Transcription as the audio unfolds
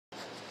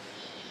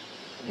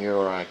you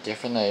are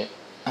given a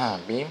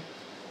beam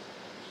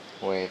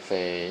with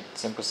a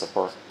simple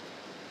support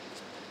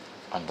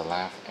on the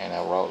left and a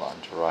roll on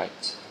the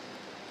right,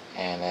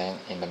 and then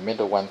in the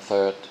middle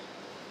 1/3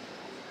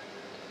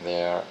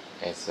 there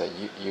is a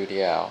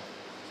UDL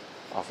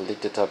of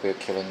little W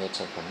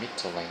kilonewton per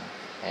meter length,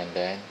 and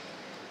then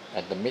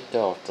at the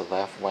middle of the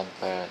left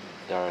 1/3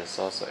 there is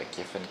also a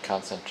given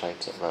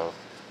concentrated load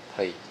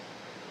P,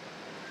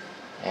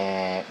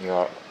 and you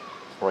are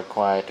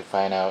required to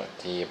find out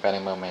the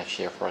bending moment and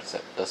shear force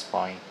at this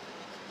point,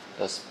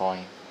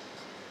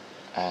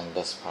 and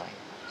this point,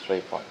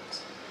 3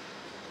 points.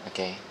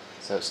 Okay,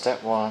 so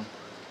step 1,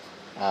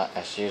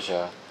 as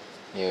usual,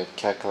 you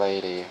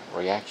calculate the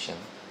reaction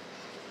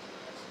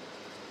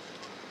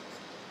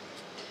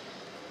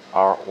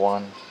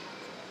R1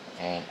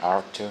 and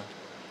R2,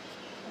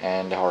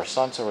 and the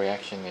horizontal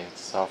reaction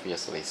is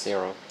obviously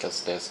 0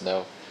 because there's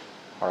no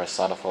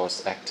horizontal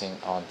force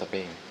acting on the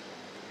beam.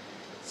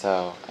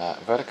 So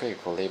vertical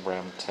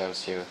equilibrium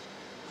tells you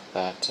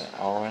that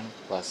R1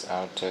 plus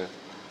R2,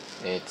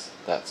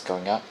 that's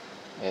going up,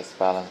 is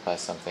balanced by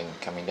something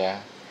coming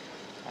down.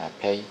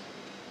 P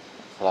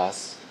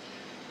plus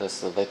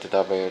this little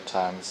W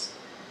times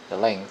the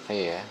length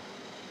here,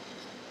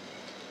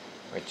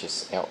 which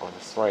is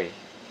L/3,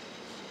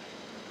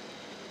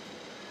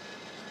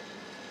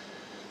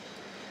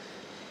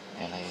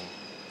 and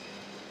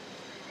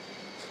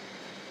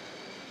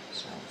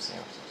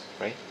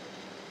L/3.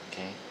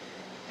 Okay,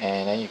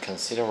 and then you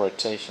consider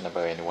rotation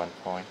about any one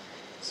point.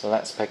 So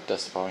let's pick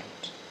this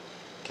point,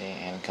 okay,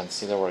 and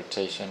consider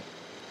rotation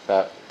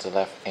about the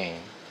left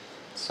end.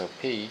 So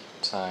P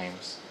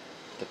times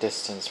the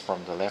distance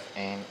from the left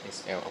end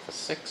is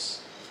L/6,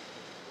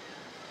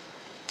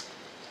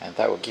 and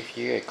that will give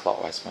you a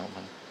clockwise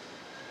moment,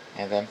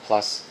 and then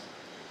plus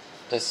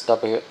this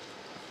W,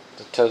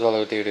 the total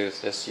load due to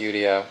this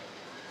UDL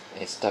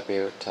is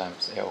W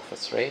times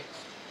L/3,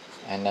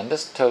 and then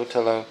this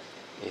total load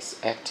is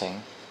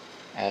acting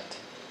at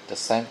the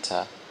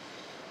center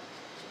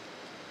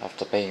of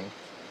the beam,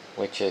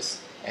 which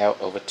is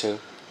L/2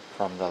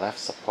 from the left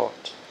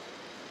support,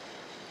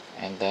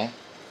 and then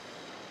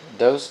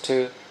those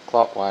two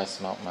clockwise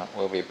movement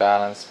will be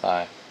balanced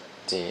by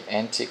the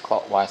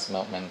anti-clockwise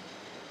movement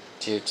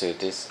due to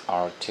this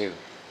R2.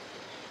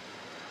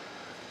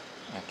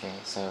 Okay,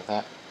 so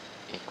that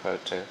equal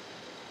to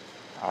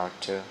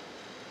R2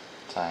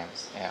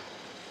 times L.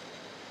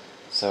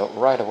 So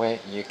right away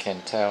you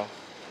can tell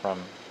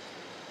from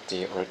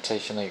the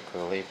rotational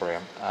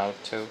equilibrium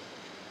R2,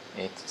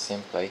 it's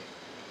simply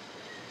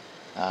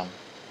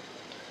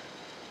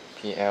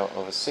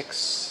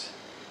PL/6.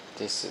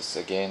 This is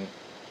again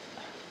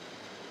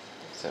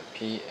so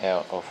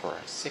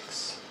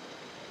PL/6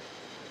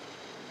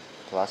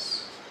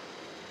 plus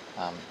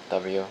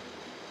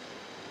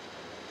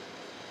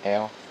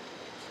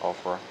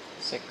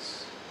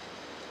WL/6,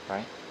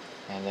 right?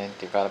 And then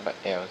divided by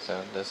L,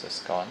 so this is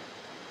gone.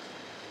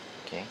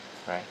 Okay,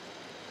 right?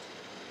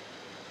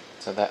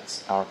 So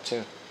that's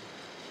R2,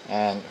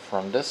 and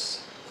from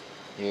this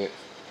you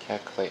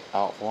calculate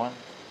R1,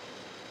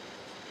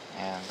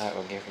 and that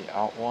will give you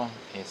R1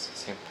 is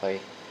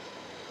simply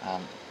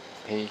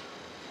P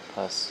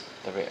plus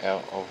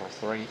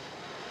WL/3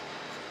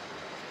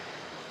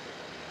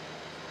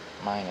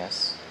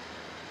 minus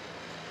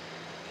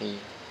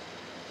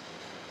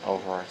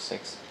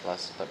P/6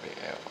 plus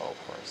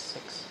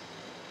WL/6.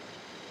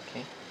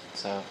 Okay,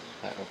 so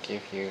that will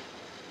give you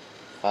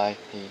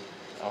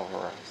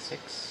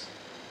 5P/6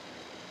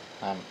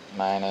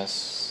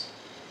 minus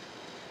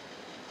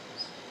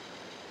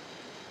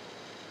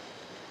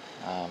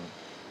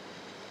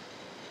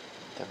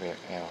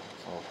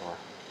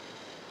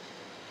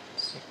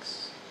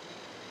WL/6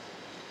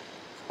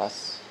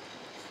 plus,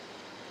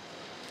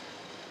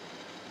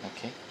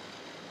 okay,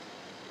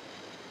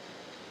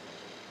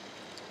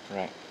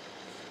 right,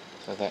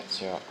 so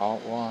that's your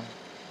R1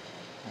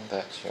 and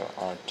that's your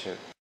R2.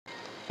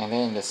 And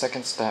then in the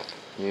second step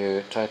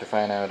you try to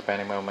find out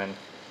bending moment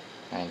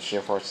and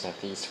shear force at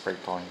these 3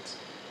 points.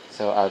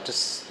 So I'll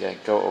just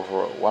go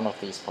over one of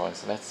these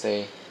points. Let's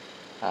say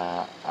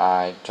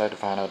I try to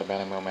find out the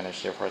bending moment and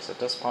shear force at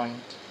this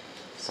point.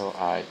 So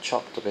I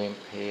chop the beam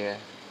here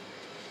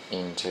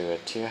into a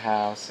 2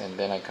 halves, and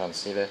then I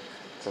consider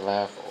the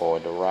left or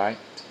the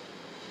right.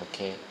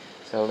 Okay,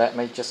 so let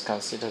me just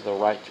consider the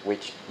right,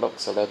 which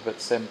looks a little bit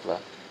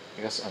simpler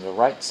because on the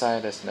right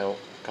side there's no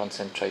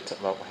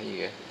concentrated load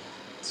here.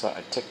 So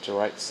I take the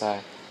right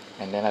side,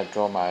 and then I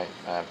draw my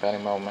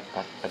bending moment.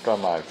 I draw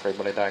my free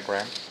body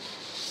diagram.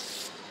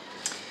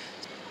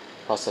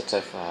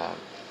 Positive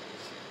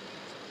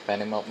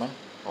bending moment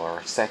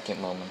or second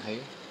moment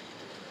here,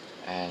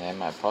 and then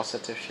my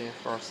positive shear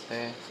force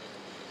there,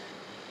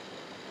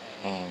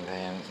 and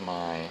then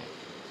my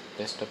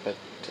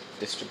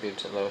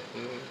distributed load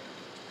here,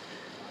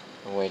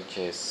 which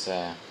is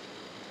the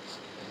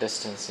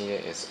distance here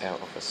is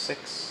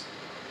L/6,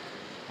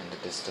 and the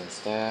distance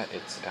there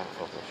it's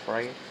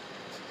L/3,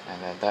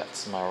 and then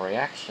that's my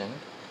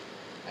reaction.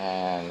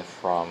 And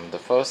from the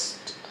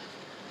first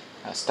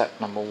step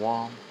number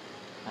 1,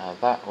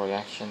 that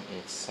reaction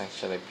is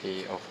actually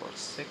P over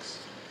 6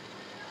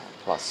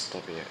 plus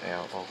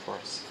WL over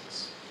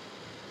 6.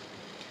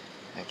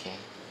 Okay,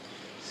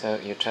 so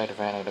you try to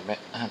find out the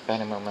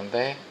bending moment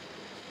there,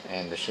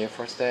 and the shear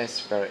force there is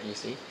very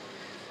easy.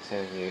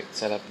 So you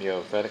set up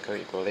your vertical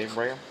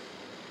equilibrium,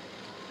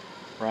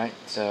 right?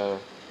 So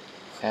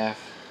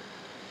F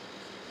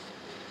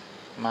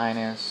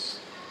minus,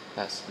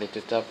 that's split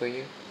to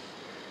W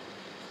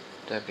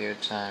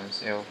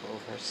times L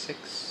over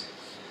 6,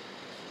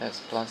 that's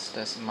plus,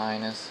 that's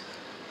minus,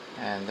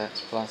 and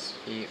that's plus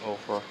P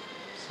over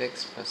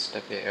 6 plus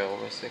WL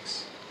over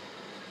 6,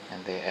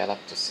 and they add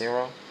up to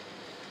 0.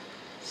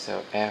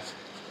 So F,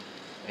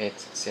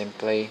 it's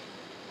simply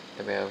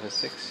W over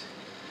 6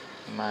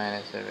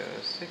 minus W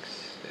over 6,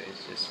 so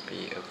it's just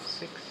P over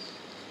 6.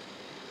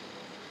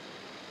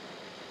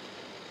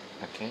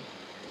 Okay,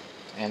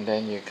 and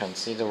then you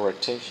consider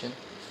rotation.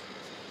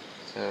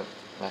 So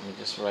let me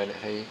just write it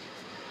here.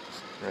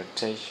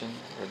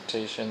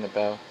 Rotation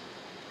about,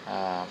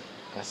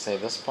 let's say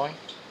this point.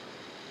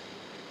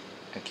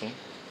 Okay,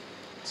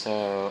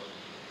 so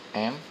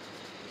M,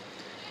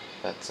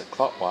 that's a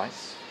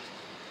clockwise,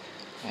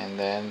 and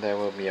then there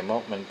will be a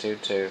moment due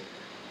to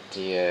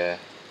the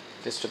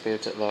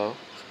distributed load,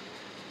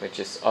 which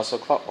is also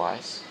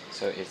clockwise,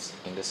 so it's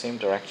in the same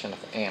direction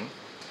of M.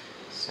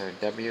 So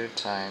W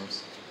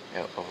times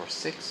L over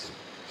 6,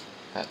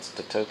 that's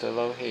the total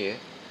load here,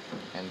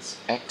 and it's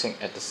acting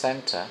at the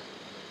center,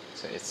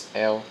 so it's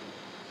L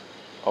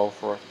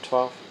over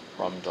 12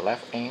 from the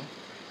left end,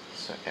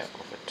 so L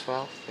over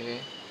 12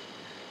 there,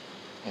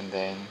 and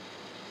then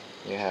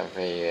you have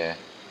a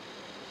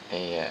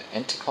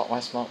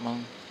anti-clockwise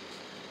movement,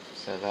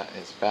 so that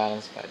is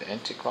balanced by the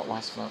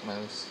anti-clockwise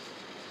movements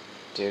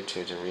due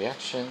to the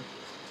reaction,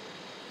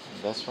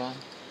 and this one,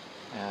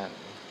 and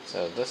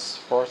so this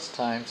force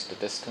times the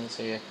distance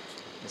here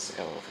is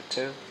L over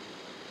 2.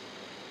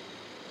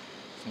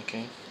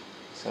 Okay,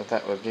 so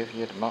that will give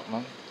you the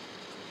moment,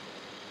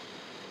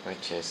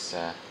 which is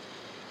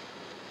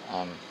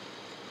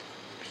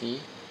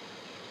P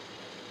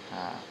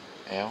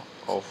L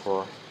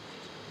over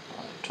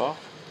 12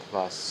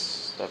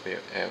 plus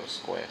WL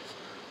squared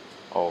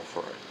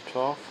over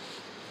 12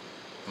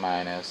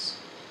 minus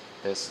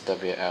this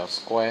WL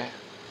squared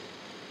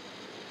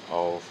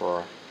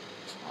over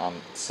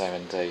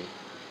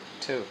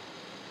 72.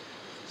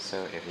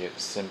 So if you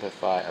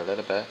simplify a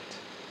little bit,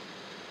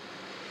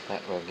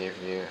 that will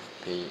give you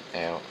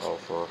PL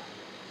over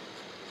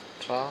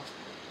 12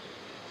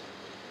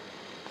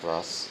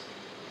 plus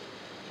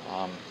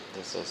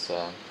this is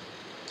so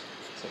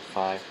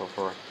 5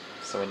 over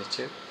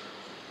 72.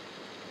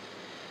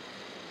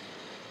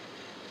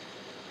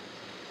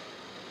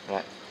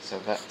 Right, so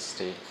that's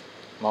the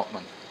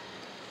moment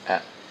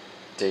at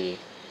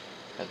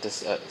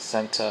this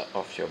center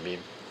of your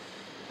beam,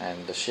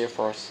 and the shear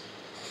force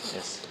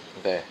is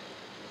there.